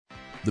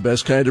The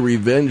best kind of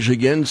revenge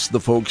against the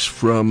folks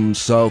from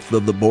south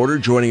of the border.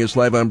 Joining us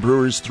live on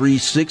Brewers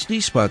 360,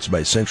 sponsored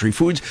by Century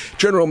Foods.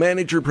 General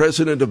Manager,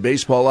 President of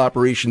Baseball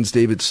Operations,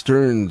 David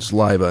Stearns,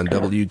 live on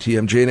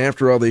WTMJ. And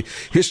after all the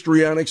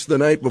histrionics the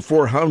night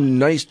before, how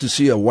nice to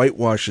see a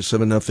whitewash, a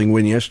 7-0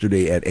 win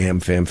yesterday at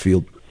AmFam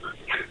Field.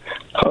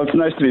 Oh, it's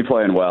nice to be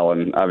playing well,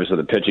 and obviously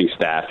the pitching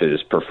staff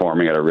is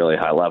performing at a really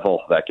high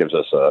level. That gives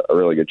us a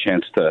really good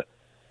chance to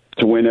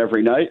win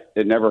every night.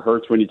 It never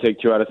hurts when you take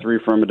 2 out of 3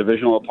 from a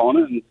divisional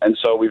opponent, and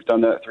so we've done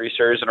that 3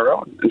 series in a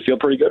row and feel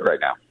pretty good right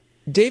now.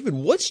 David,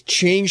 what's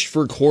changed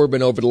for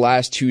Corbin over the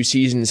last 2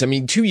 seasons? I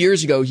mean, 2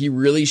 years ago, he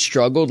really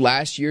struggled.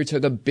 Last year,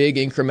 took a big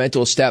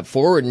incremental step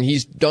forward, and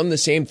he's done the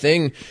same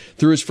thing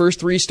through his first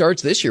 3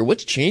 starts this year.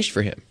 What's changed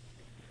for him?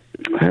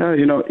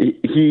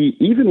 He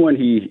even when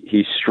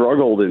he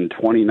struggled in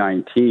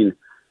 2019,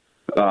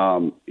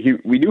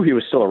 we knew he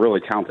was still a really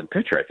talented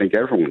pitcher. I think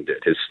everyone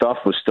did. His stuff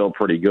was still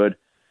pretty good.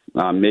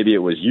 Maybe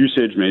it was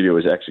usage, maybe it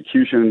was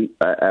execution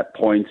at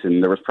points,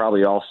 and there was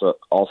probably also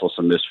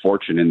some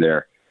misfortune in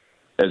there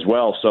as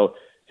well. So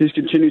he's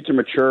continued to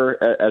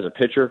mature as a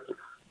pitcher.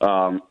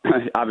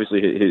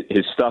 Obviously,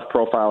 his stuff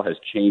profile has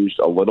changed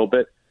a little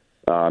bit.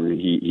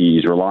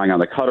 He's relying on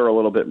the cutter a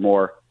little bit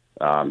more.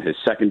 His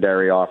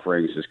secondary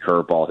offerings, his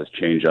curveball, his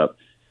changeup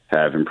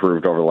have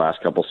improved over the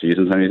last couple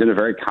seasons, and he's in a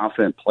very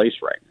confident place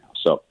right now.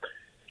 So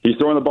he's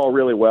throwing the ball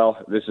really well.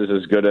 This is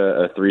as good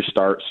a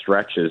 3-start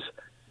stretch as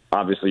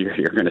obviously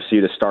you're going to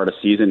see to start a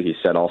season. He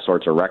set all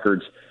sorts of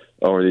records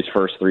over these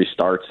first 3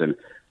 starts, and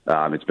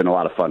it's been a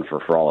lot of fun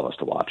for all of us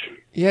to watch.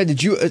 Yeah,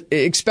 did you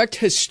expect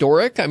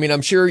historic? I mean,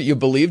 I'm sure you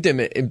believed in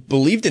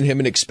him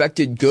and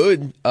expected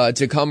good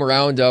to come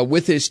around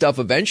with his stuff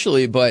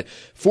eventually, but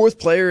 4th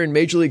player in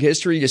Major League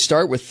history to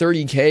start with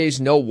 30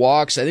 Ks, no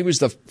walks. I think it was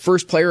the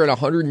first player in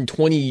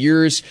 120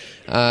 years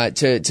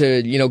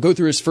to go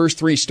through his first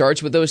 3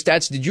 starts with those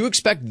stats. Did you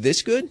expect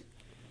this good?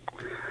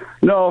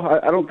 No,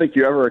 I don't think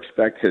you ever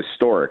expect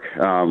historic.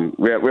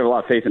 We have a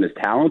lot of faith in his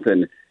talent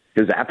and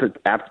his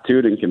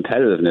aptitude and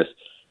competitiveness,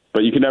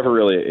 but you can never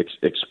really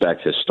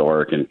expect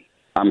historic. And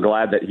I'm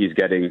glad that he's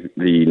getting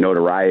the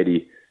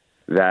notoriety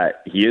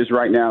that he is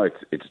right now.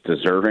 It's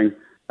deserving.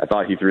 I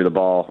thought he threw the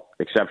ball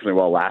exceptionally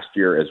well last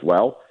year as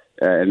well,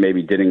 and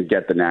maybe didn't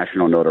get the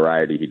national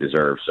notoriety he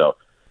deserves. So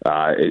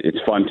it's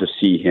fun to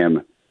see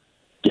him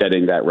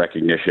getting that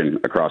recognition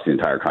across the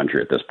entire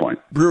country at this point.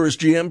 Brewers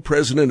GM,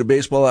 President of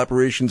Baseball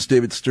Operations,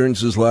 David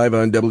Stearns is live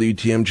on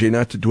WTMJ.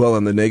 Not to dwell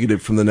on the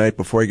negative from the night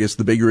before, I guess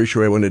the bigger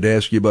issue I wanted to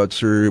ask you about,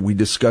 sir, we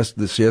discussed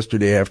this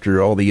yesterday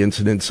after all the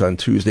incidents on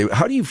Tuesday.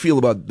 How do you feel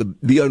about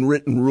the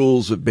unwritten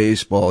rules of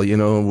baseball? You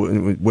know,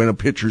 when a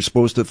pitcher's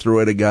supposed to throw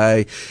at a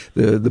guy,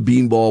 the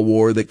beanball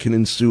war that can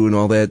ensue and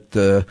all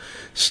that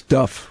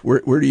stuff.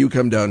 Where do you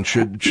come down?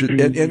 Should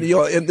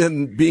and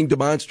then being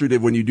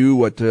demonstrative when you do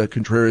what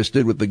Contreras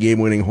did with the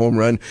game-winning home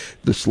run,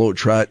 the slow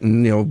trot,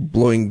 and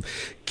blowing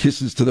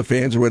kisses to the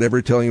fans or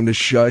whatever, telling them to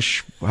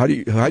shush. How do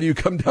you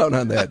come down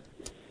on that?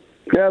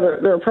 Yeah,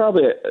 there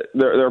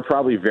are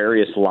probably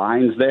various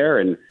lines there,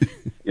 and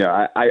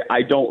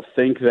I don't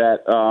think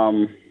that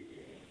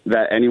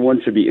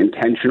anyone should be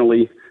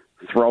intentionally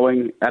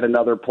throwing at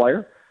another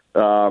player.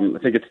 I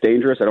think it's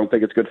dangerous. I don't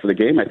think it's good for the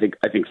game. I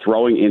think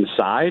throwing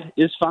inside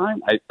is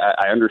fine.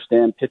 I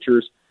understand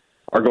pitchers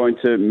are going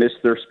to miss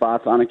their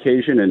spots on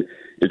occasion, and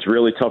it's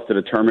really tough to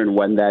determine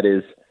when that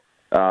is,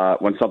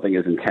 when something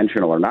is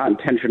intentional or not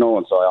intentional,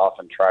 and so I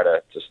often try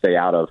to stay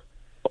out of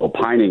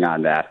opining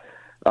on that.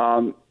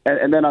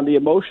 And then on the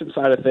emotion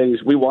side of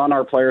things, we want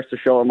our players to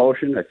show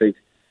emotion. I think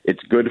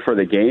it's good for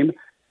the game.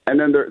 And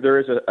then there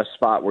is a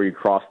spot where you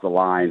cross the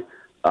line,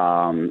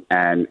 and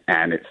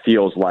it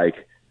feels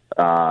like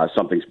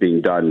something's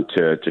being done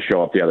to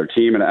show up the other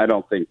team, and I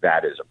don't think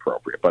that is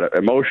appropriate. But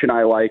emotion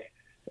I like.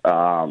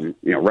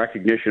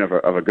 Recognition of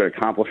a good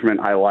accomplishment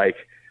I like,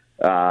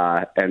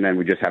 and then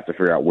we just have to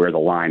figure out where the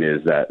line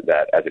is that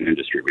as an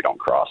industry we don't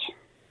cross.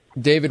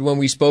 David, when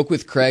we spoke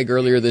with Craig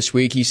earlier this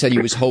week, he said he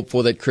was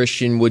hopeful that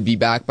Christian would be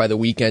back by the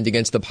weekend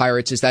against the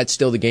Pirates. Is that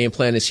still the game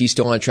plan? Is he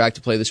still on track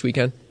to play this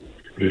weekend?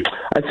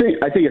 I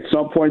think at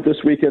some point this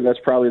weekend that's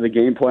probably the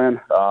game plan.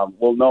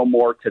 We'll know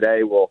more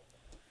today. We'll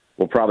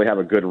probably have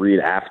a good read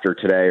after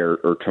today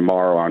or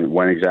tomorrow on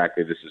when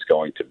exactly this is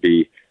going to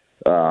be.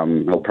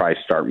 He'll probably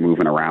start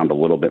moving around a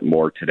little bit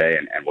more today,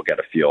 and we'll get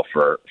a feel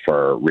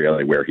for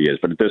really where he is.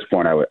 But at this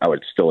point, I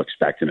would still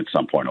expect him at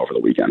some point over the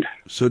weekend.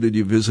 So did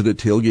you visit a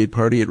tailgate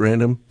party at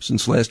random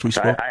since last we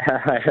spoke?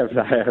 I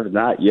have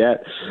not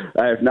yet.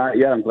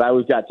 I'm glad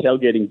we've got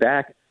tailgating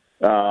back.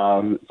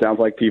 Sounds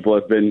like people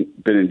have been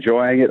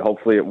enjoying it.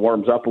 Hopefully it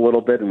warms up a little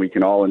bit, and we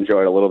can all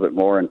enjoy it a little bit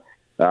more. And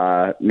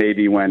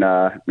maybe when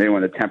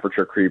the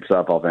temperature creeps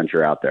up, I'll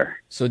venture out there.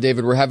 So,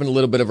 David, we're having a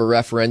little bit of a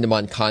referendum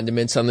on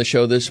condiments on the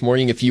show this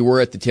morning. If you were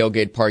at the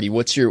tailgate party,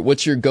 what's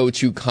your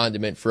go-to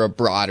condiment for a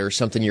brat or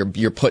something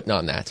you're putting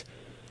on that?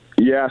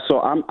 Yeah, so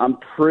I'm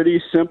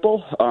pretty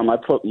simple. I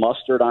put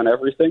mustard on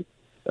everything.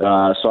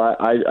 So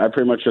I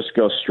pretty much just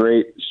go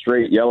straight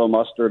yellow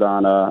mustard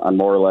on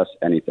more or less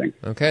anything.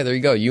 Okay, there you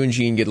go. You and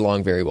Gene get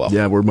along very well.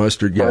 Yeah, we're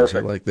mustard guys.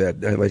 Perfect.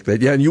 I like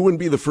that. Yeah, and you wouldn't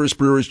be the first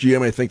Brewers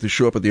GM, I think, to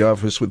show up at the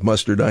office with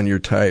mustard on your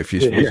tie if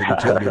you're supposed to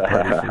tailgate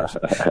party first.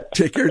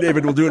 Take care,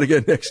 David. We'll do it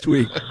again next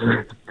week.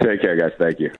 Take care, guys. Thank you.